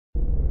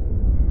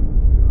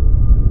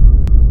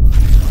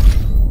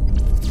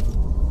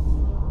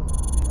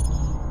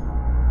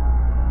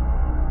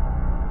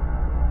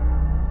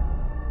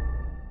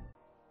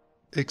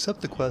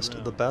Accept the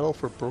quest The Battle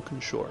for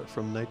Broken Shore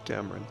from KNIGHT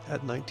DAMERON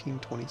at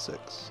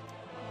 1926.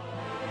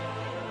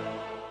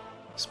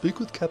 Speak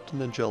with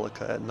Captain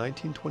Angelica at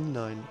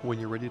 1929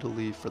 when you're ready to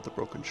leave for the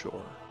Broken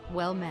Shore.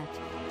 Well met.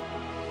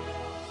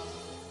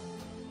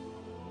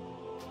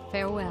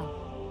 Farewell.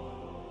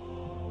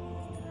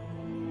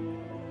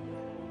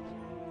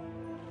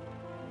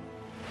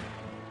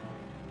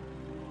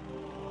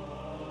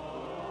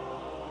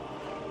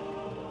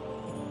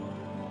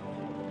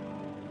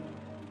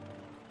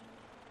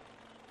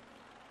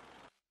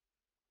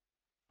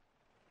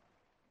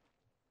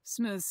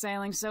 Smooth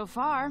sailing so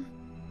far.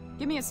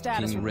 Give me a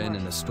status King report. Ren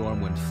and the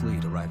Stormwind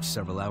fleet arrived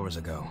several hours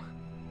ago.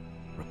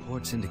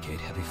 Reports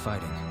indicate heavy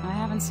fighting. I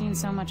haven't seen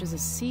so much as a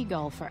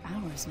seagull for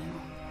hours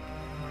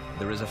now.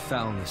 There is a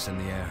foulness in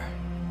the air,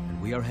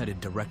 and we are headed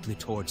directly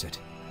towards it.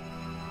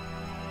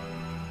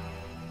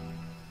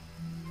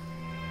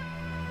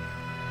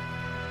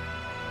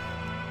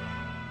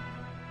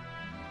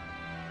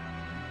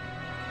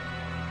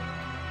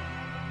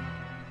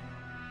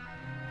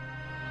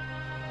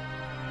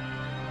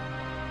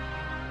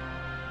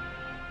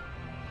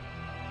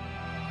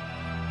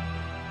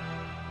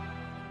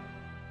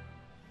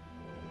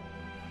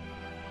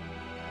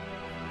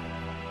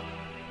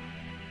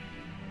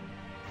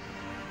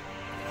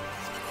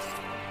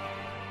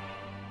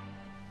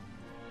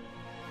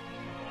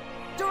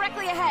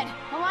 Directly ahead!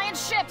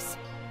 Alliance ships!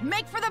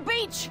 Make for the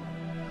beach!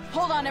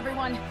 Hold on,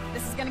 everyone.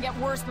 This is gonna get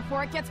worse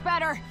before it gets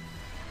better.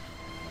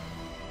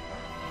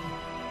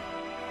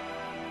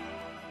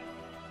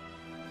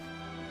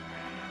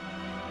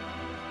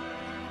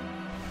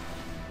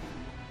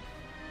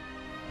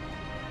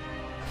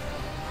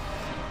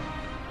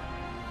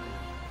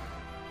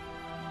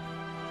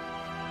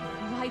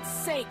 For light's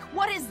sake,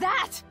 what is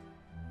that?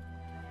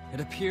 It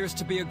appears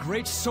to be a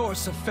great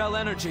source of Fel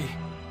energy.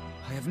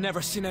 I have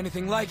never seen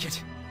anything like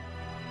it.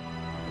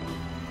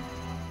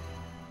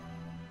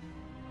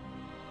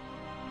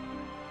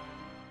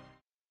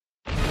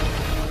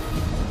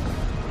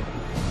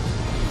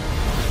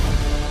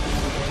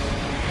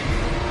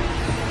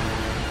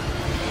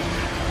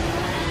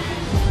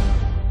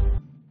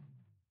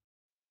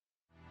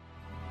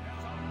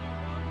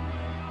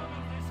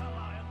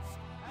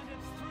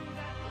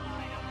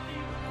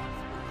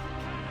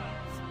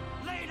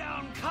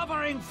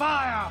 Covering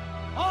fire!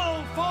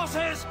 All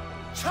forces,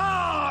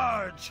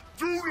 charge!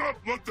 Do not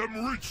let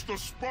them reach the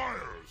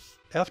spires!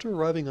 After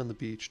arriving on the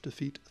beach,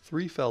 defeat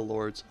 3 Fel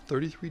Lords,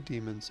 33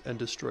 demons, and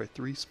destroy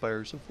 3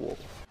 Spires of Woe.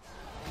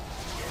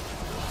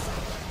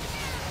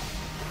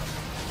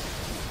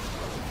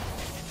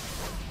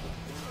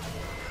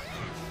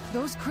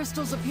 Those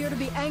crystals appear to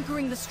be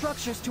anchoring the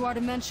structures to our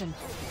dimension.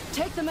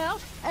 Take them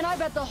out, and I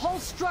bet the whole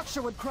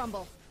structure would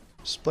crumble.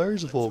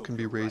 Spires of Woe can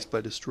be raised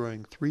by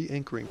destroying 3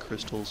 anchoring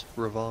crystals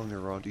revolving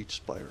around each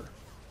spire.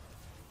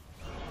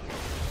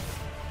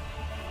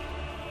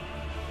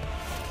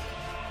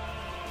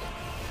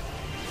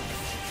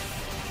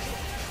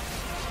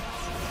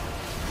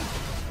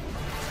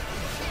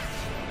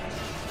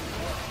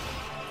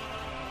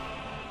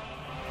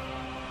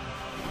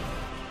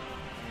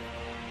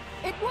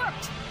 It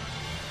worked!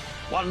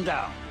 1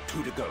 down,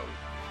 2 to go.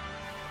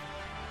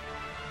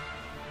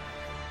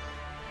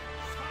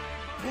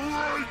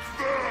 Break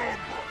them!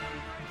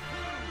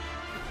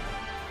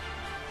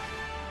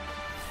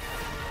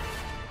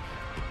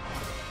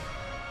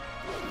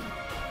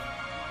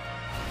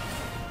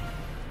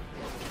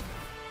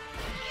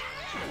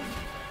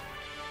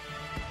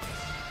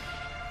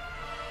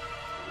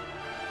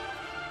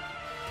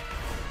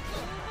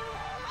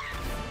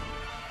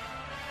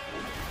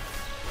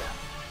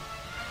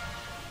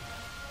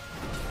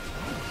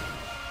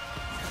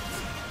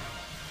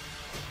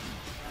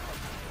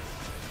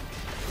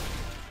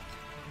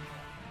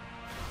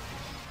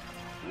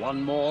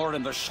 One more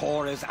and the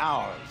shore is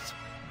ours.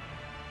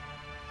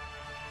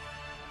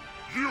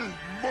 You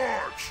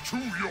march to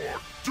your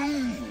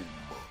doom!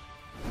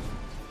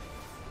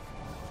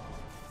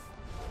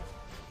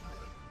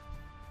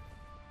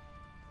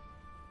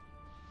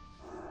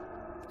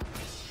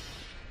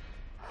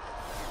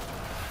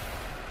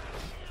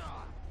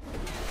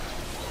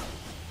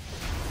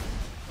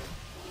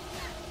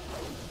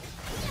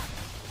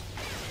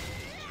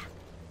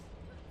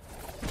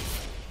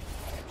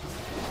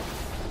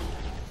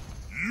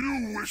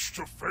 You wish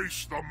to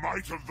face the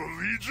might of the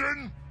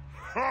Legion?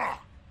 Ha!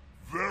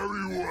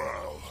 Very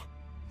well.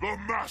 The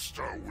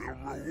Master will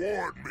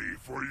reward me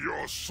for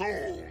your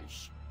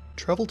souls.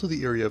 Travel to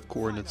the area of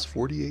coordinates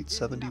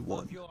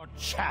 4871. Your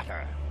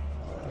chatter.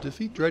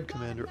 Defeat DREAD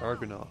Commander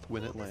Arganotth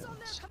when it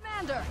lands.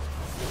 Commander!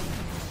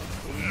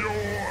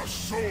 Your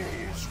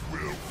souls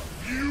will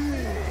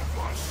fuel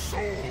the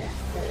Soul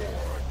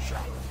Forge.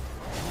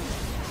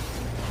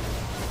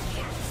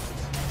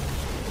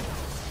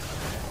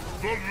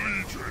 The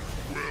Legion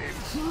will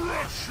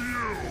crush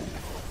you!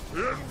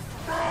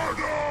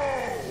 Inferno!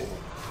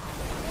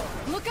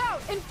 Look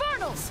out!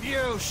 Infernals!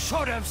 You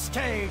should have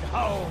stayed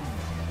home.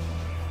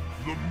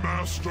 The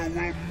Master will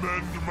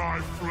mend my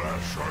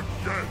flesh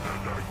again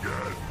and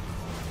again.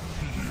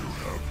 You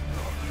have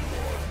not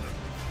won.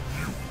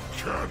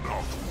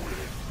 cannot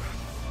win.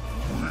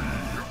 We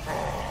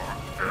are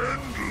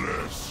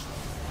endless.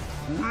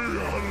 We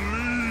are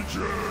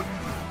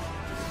Legion.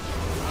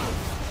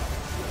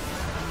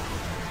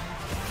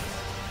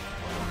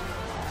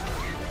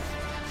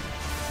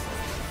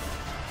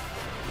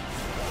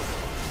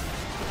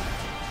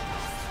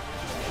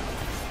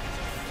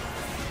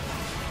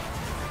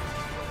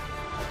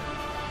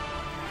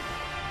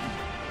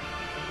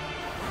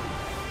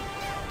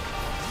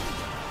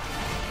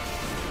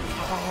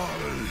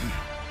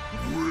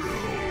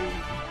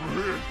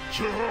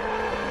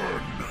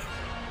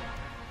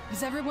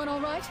 Is everyone all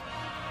right?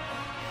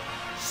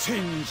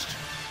 Singed,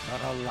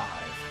 but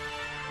alive.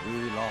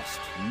 We lost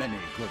many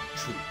good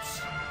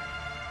troops.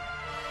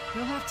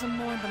 You'll have to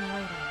mourn them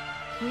later.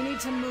 We need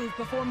to move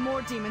before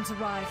more demons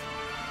arrive.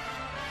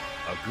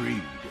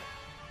 Agreed.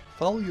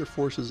 Follow your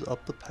forces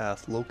up the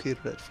path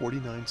located at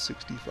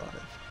 4965.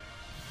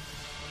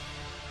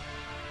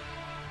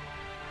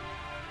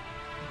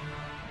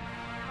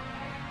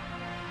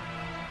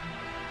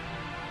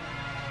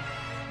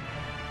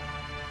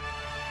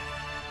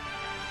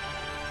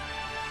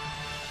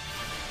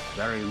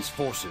 Varian's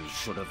forces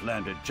should have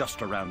landed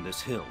just around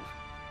this hill.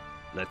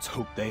 Let's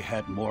hope they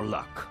had more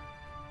luck.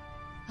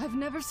 I've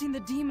never seen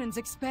the demons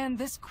expand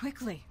this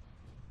quickly.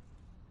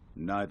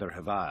 Neither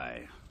have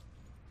I.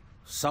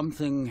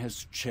 Something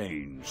has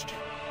changed.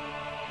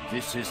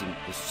 This isn't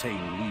the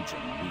same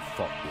Legion we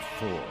fought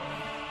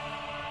before.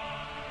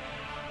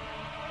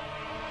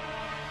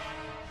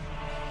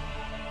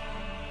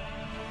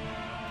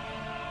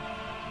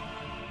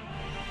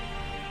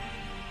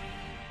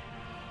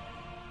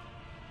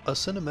 A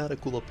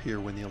cinematic will appear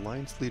when the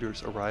Alliance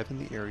leaders arrive in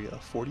the area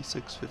of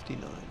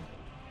 4659.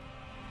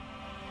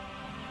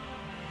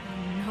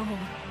 No.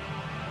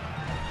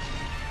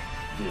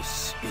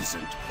 This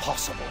isn't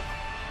possible.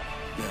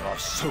 There are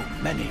so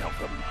many of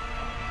them.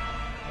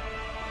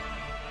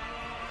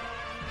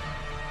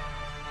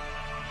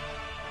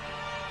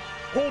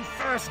 Hold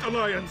fast,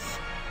 Alliance!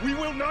 We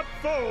will not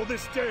fall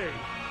this day!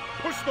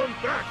 Push them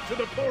back to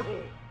the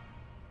portal!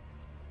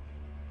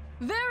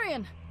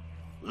 Varian!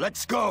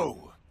 Let's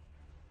go!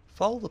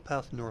 Follow the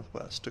path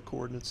northwest to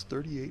coordinates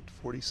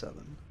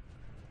 3847.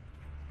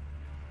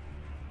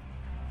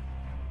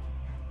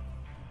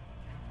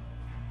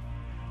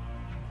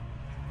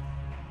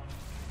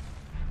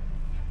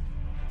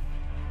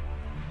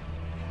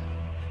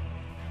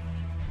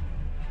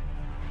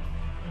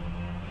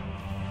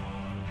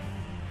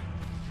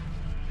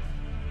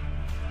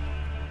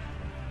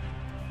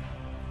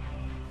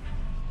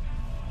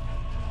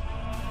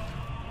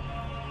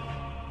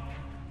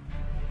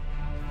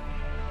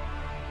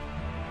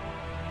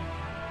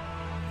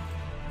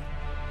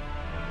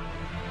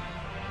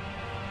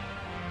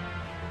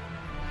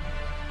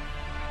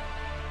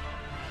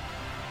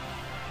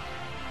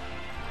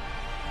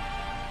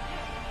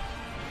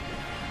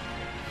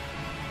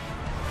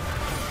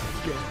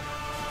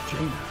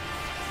 Jaina,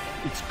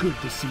 it's good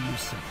to see you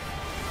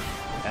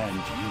safe. And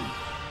you.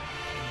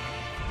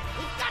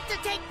 We've got to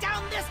take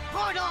down this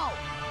portal!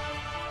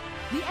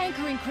 The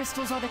anchoring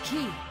crystals are the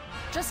key.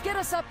 Just get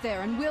us up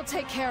there and we'll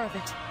take care of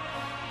it.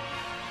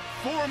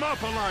 Form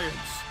up, Alliance!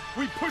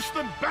 We push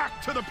them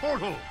back to the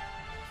portal!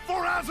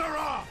 For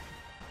Azeroth!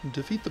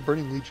 Defeat the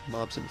Burning Legion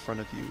mobs in front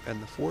of you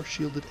and the 4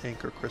 shielded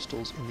anchor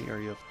crystals in the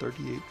area of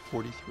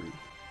 3843.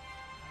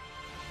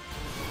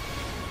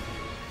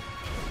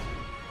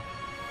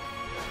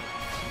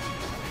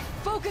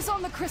 Focus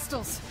on the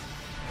crystals!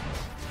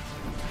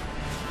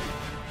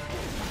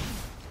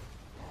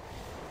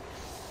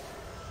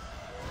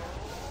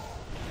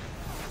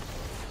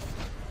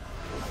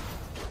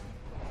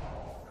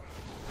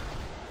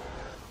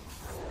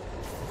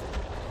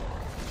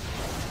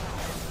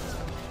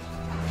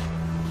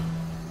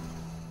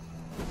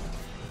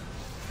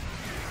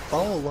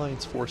 Follow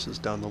Alliance forces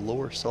down the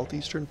lower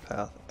southeastern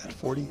path at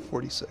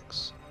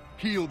 4046.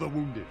 Heal the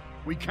wounded.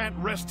 We can't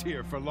rest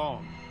here for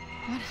long.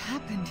 What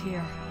happened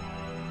here?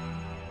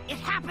 It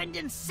happened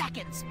in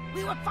seconds.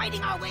 We were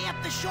fighting our way up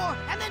the shore,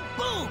 and then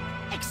boom!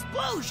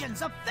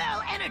 Explosions of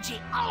Fel energy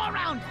all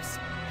around us.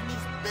 And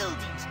these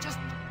buildings just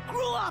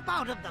grew up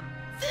out of them,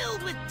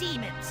 filled with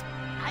demons.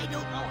 I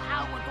don't know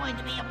how we're going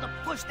to be able to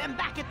push them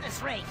back at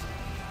this rate.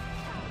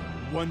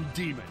 One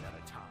demon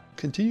at a time.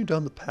 Continue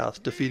down the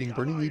path, defeating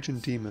Burning Legion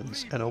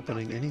demons and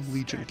opening any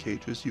Legion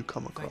cages you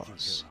come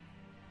across.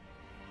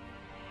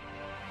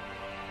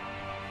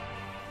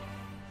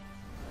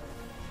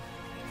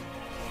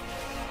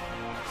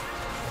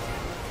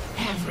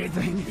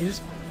 Everything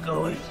is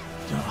going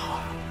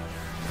dark.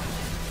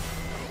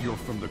 You're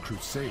from the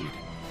Crusade.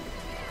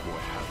 What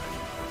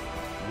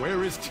happened?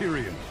 Where is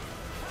Tyrion?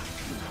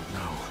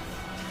 No.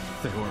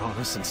 They were on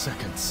us in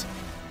seconds.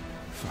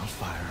 Fell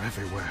fire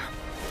everywhere.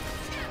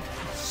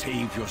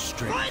 Save your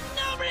strength. Run,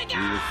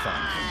 We will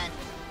find him.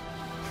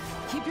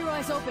 Keep your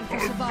eyes open for I'm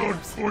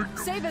not survivors. going to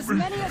Save as be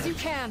many as you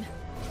can.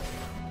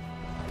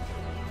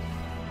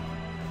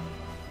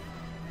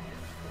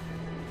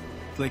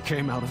 They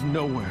came out of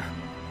nowhere.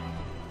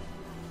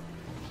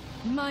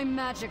 My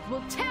magic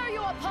will tear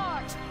you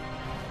apart!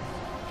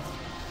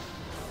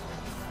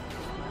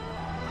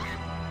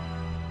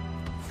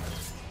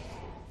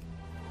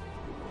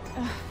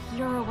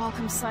 You're a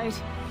welcome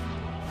sight.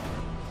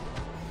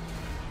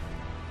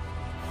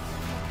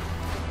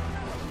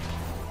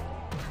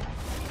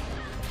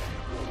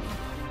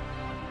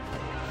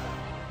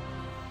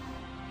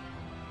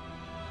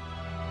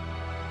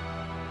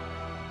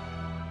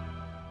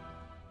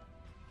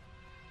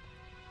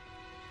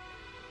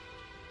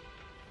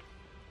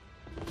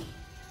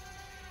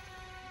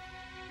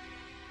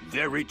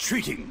 They're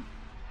retreating.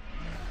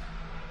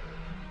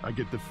 I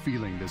get the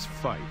feeling this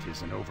fight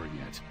isn't over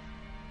yet.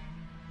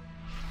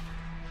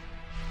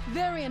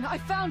 Varian, I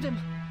found him!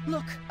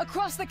 Look,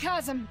 across the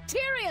chasm!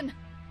 Tyrion!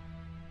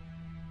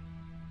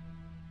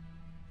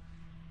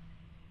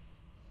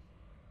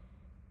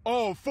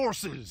 All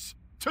forces,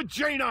 to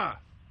Jaina!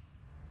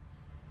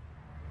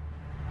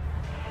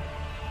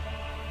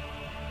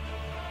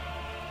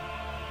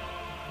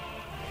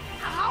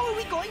 How are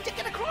we going to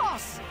get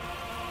across?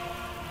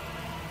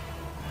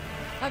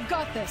 I've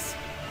got this.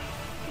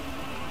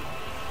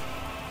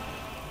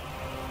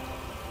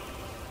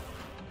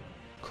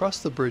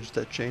 Cross the bridge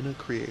that Jaina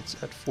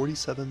creates at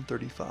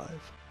 4735.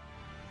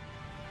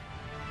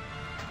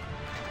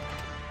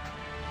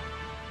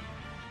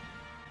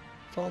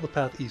 Follow the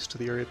path east to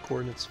the area of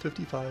coordinates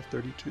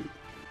 5532.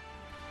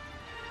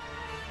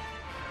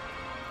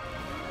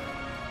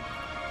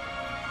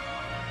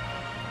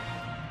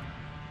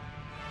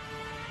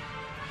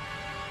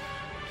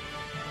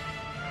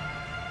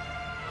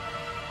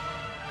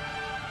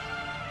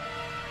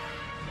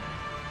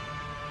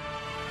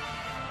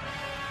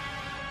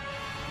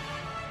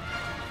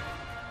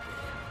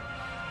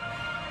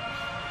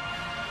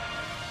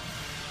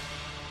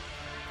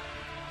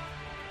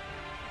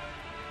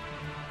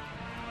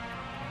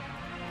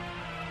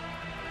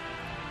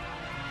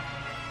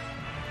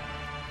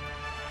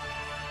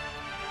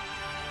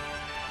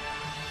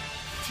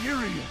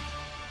 Tyrion!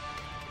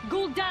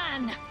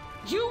 Gul'dan,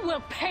 you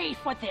will pay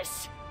for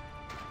this!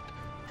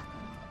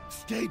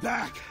 Stay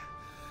back!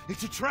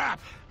 It's a trap!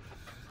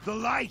 The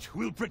light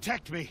will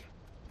protect me!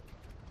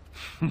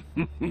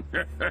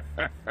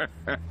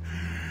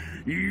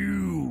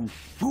 You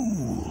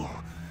fool!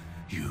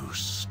 You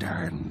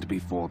stand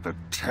before the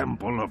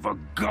temple of a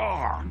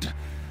god!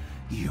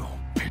 Your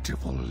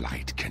pitiful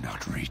light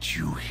cannot reach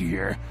you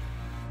here.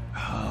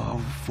 How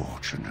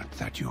fortunate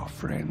that your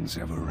friends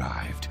have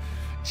arrived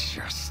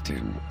just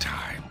in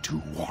time to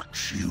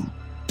watch you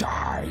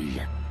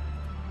die.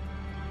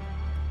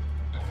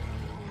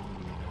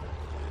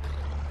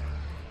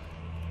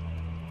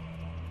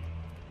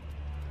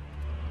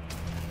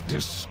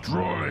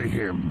 Destroy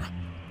him.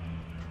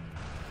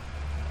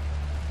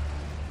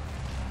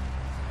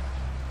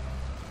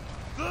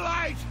 The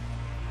light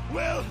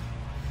will...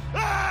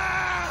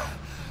 Ah!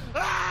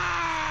 Ah!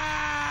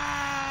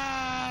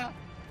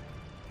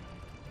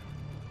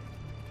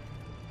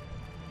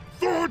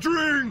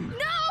 Thordring!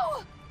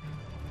 No!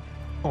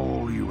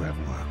 All you have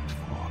worked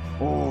for,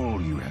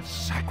 all you have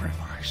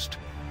sacrificed,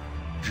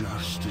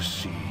 just to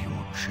see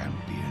your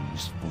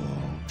champions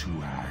fall to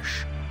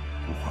ash,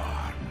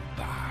 one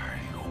by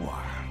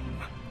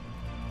one.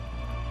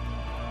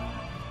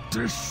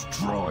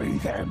 Destroy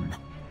them!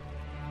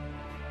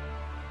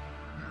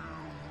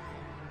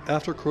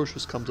 After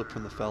Croesus comes up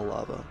from the Fel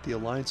lava, the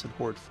Alliance and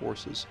Horde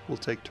forces will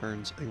take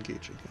turns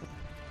engaging him.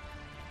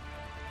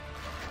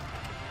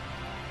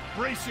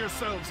 Brace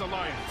yourselves,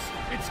 Alliance!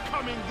 It's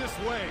coming this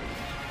way!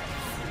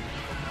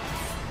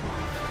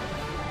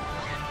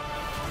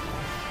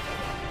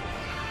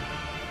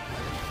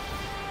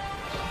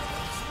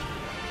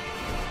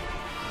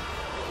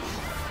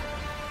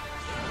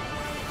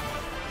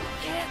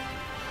 Can't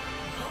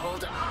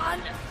hold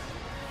on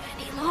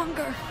any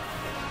longer.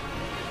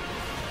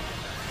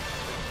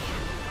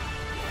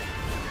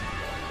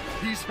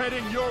 He's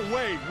heading your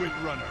way,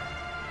 Windrunner!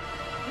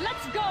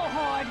 Let's go,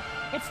 Horde!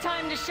 It's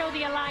time to show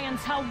the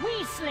Alliance how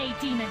we slay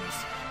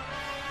demons!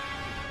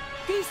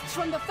 Beasts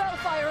from the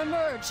Felfire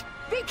emerge!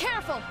 Be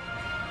careful!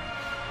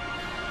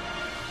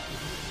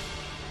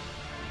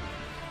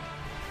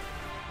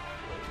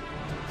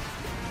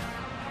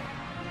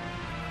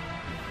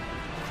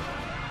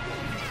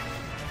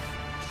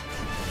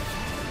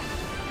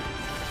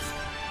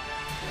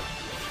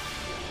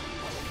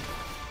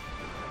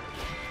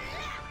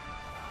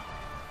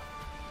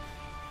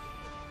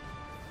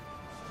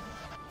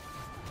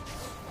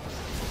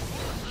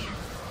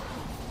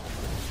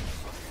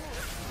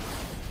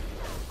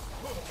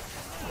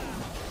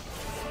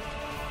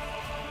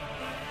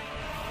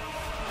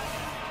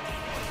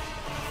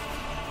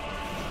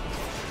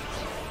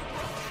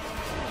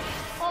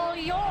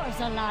 Yours,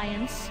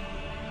 Alliance.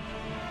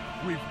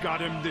 We've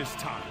got him this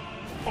time.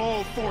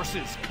 All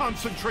forces,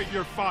 concentrate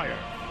your fire.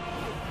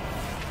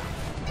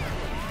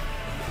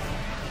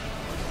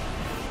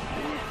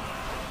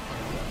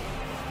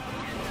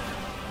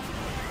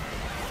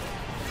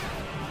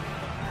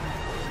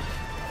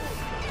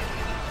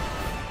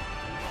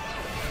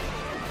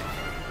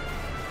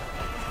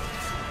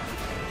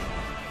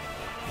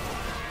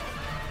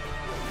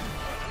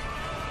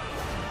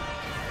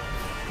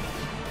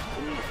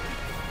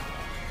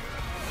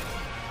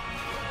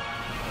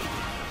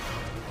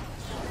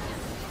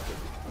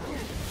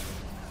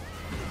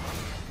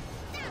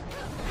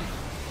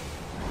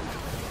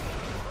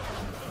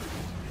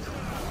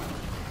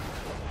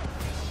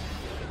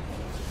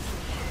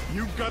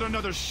 You've got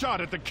another shot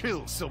at the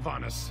kill,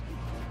 Sylvanas.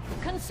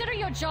 Consider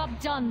your job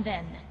done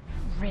then,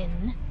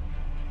 Rin.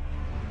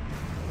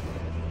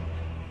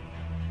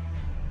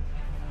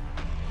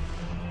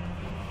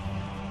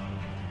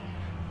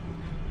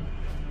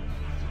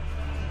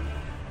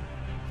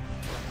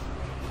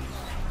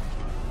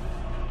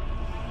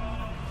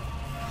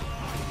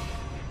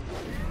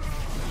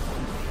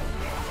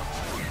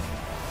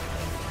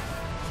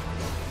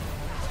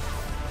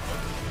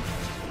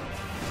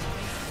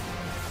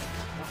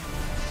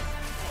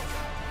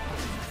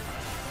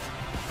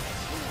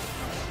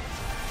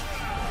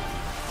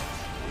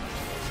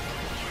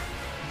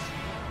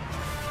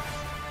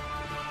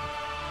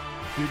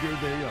 Bigger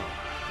they are.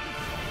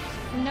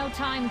 No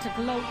time to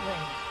gloat,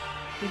 Rin.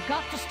 We've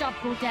got to stop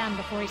Gul'dan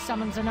before he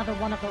summons another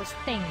one of those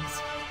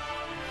things.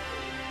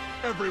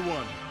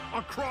 Everyone,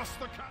 across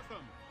the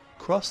chasm!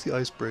 Cross the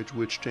ice bridge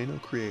which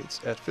Jano creates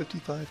at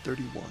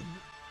 5531.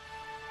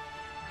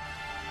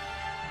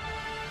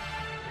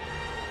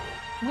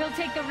 We'll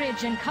take the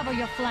ridge and cover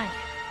your flank.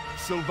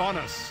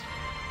 Sylvanas,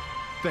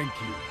 thank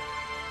you.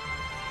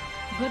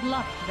 Good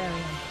luck,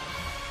 Varian.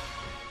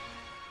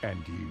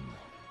 And you.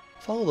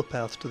 Follow the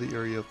path to the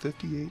area of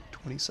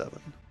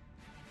 5827.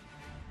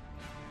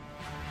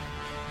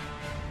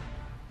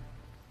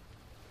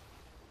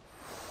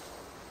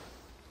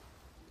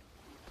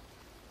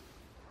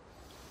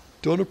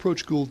 Don't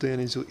approach Gul'dan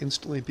as you'll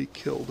instantly be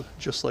killed,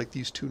 just like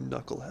these two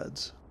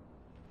knuckleheads.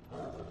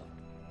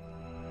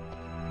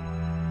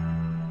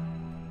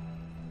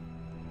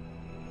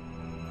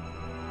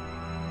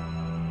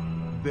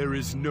 There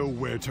is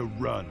nowhere to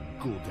run,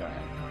 Gul'dan.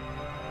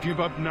 Give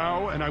up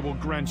now, and I will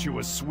grant you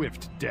a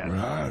swift death.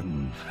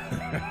 Run?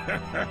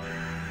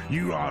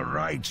 You are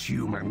right,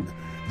 human.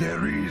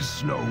 There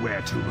is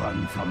nowhere to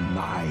run from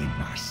my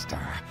master.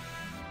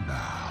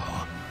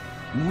 Now,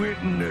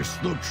 witness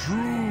the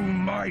true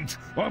might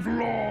of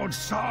Lord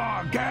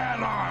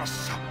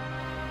Sargeras!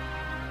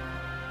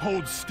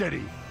 Hold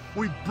steady.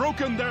 We've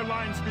broken their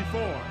lines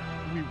before.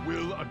 We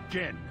will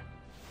again.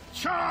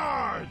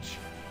 Charge!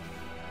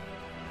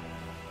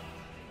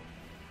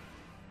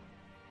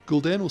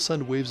 Gul'dan will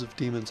send waves of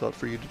demons out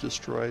for you to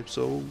destroy,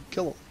 so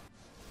kill them.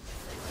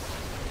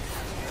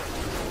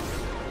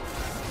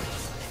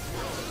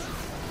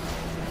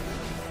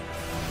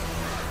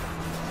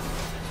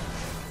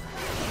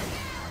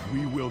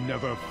 We will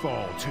never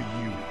fall to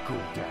you,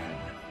 Gul'dan.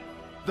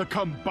 The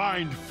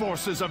combined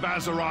forces of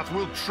Azeroth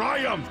will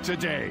triumph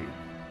today!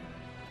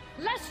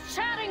 Less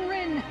chatting,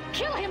 Rin!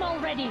 Kill him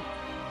already!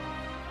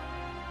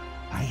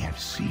 I have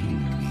seen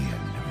the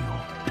end of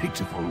your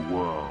pitiful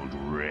world,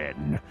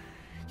 Ren.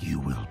 You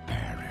will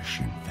perish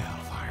in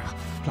Felfire,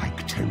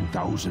 like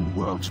 10,000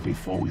 worlds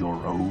before your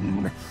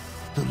own.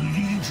 The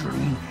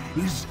Legion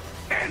is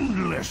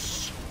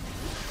endless!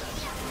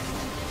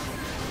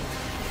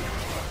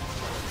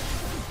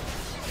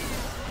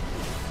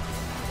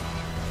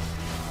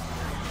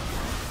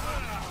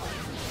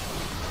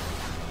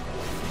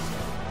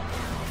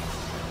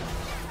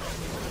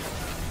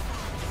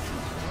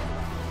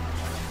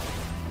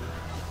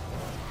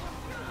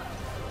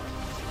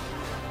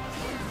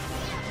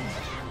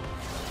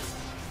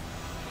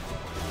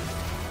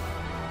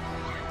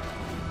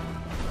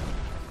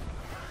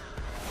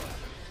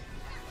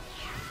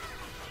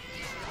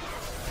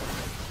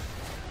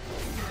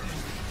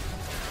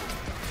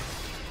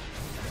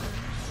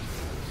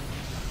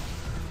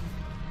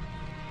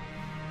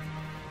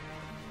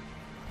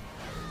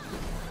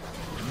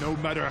 No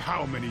matter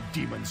how many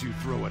demons you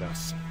throw at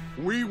us,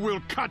 we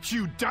will cut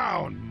you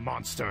down,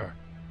 monster!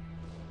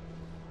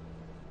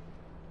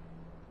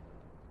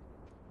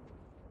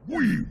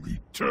 We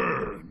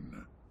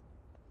return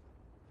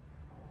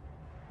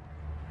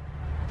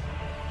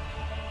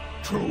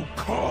to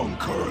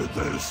conquer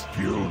this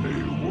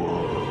puny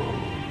world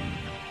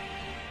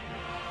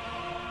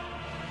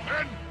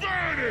and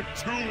burn it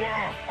to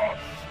a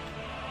husk.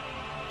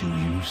 Do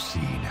you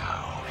see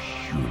now,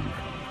 human?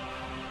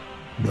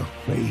 The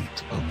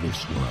fate of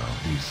this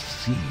world is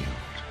sealed.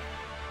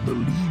 The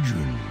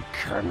Legion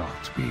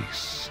cannot be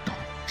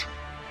stopped.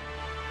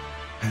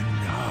 And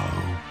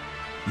now,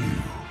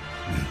 you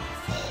will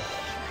fall.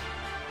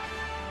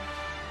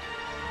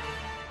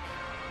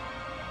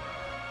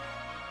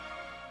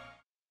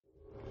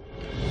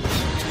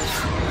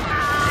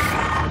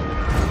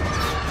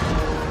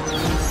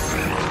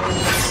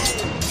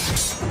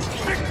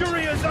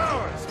 Victory is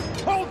ours!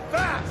 Hold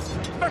fast!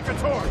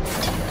 Mechator!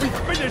 We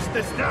finish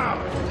this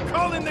now!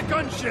 Call in the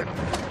gunship!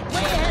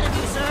 Way ahead of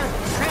you, sir.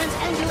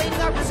 Transangulating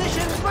our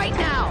positions right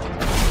now.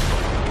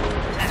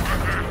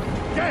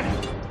 Get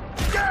it!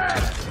 Get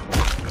it!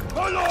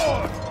 The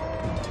Lord!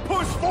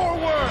 Push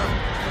forward!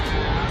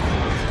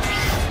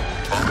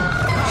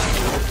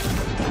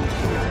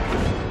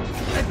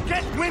 And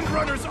get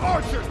Windrunner's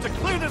archers to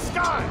clear the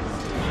skies!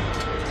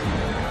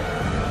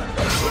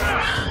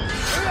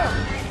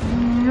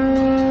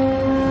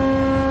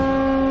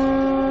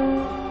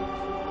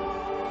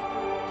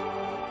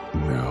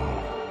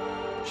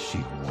 No, she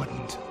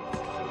wouldn't.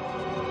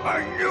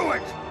 I knew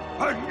it!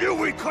 I knew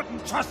we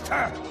couldn't trust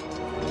her!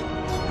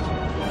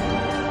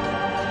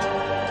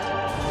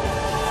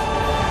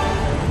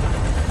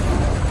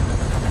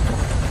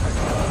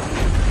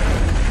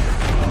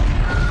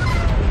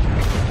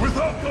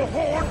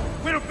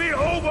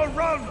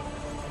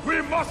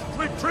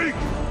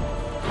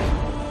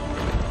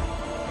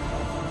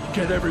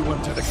 Get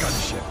everyone to the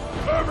gunship!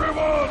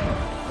 Everyone!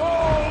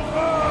 Fall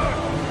back!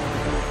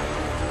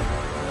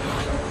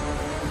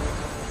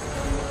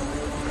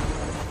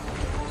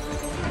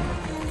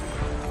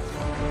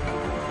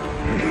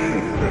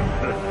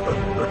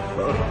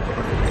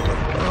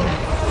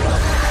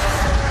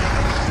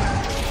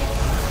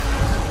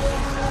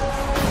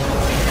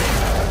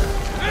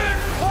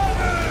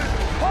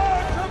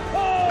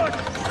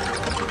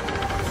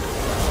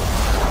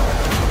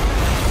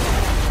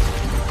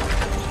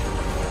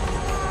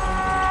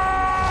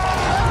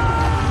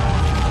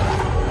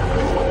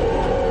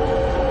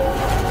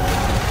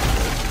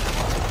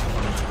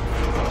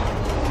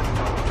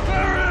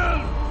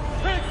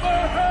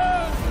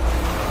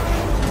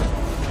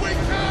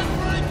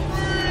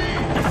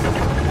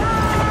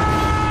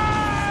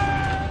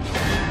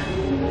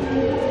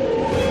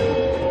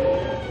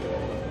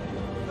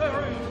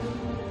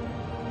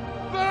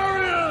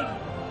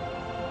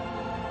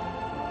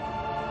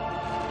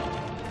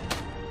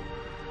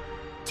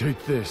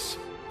 Take this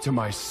to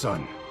my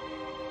son.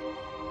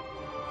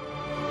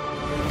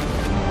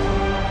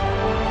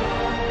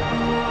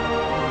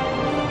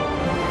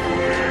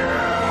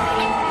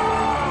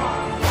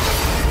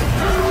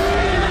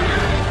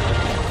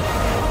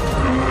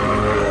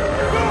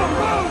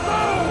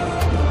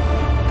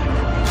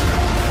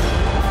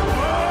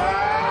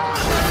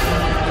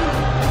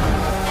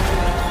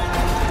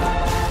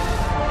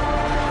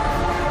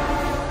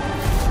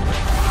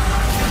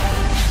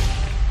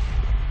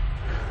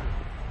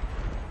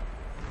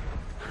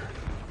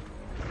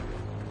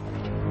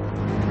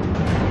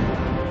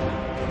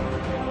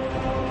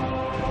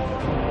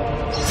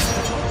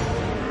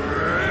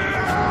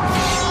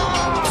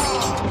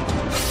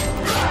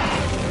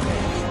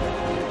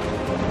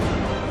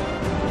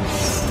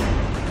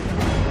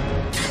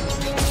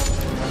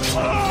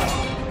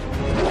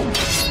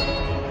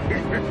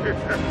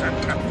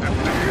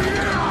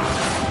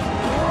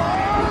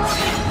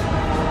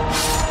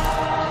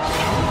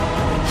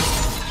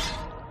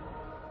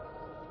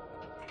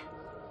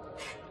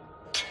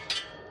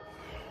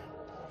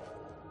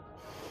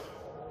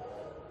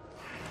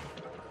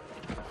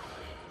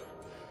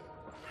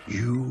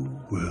 You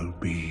will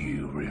be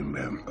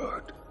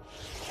remembered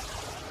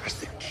as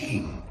the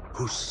king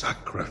who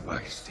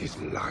sacrificed his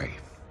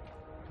life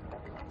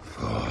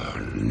for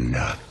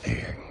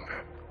nothing.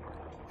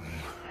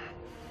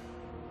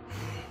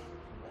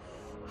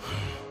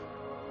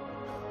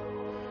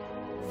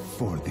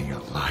 For the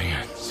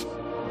Alliance.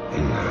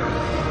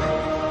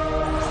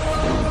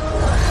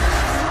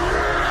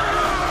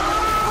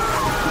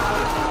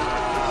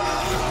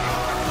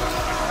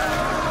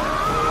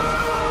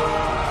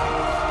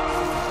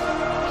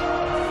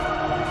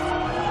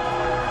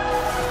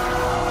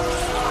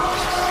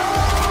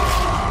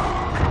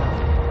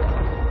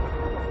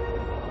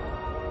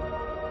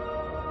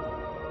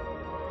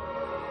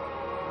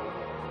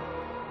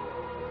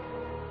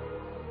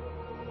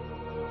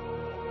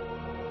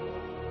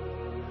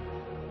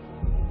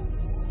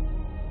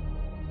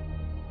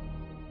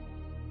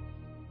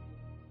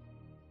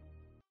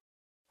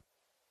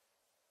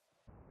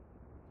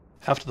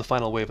 After the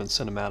final wave and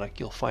cinematic,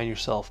 you'll find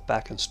yourself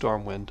back in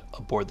Stormwind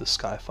aboard the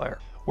Skyfire,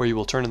 where you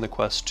will turn in the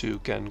quest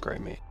to Gen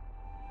Greymeat.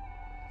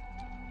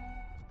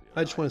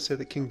 I just want to say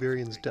that King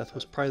Varian's death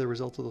was probably the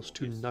result of those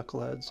two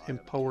knuckleheads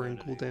empowering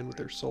Gul'dan with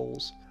their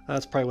souls.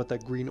 That's probably what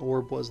that green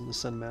orb was in the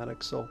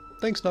cinematic, so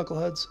thanks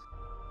knuckleheads!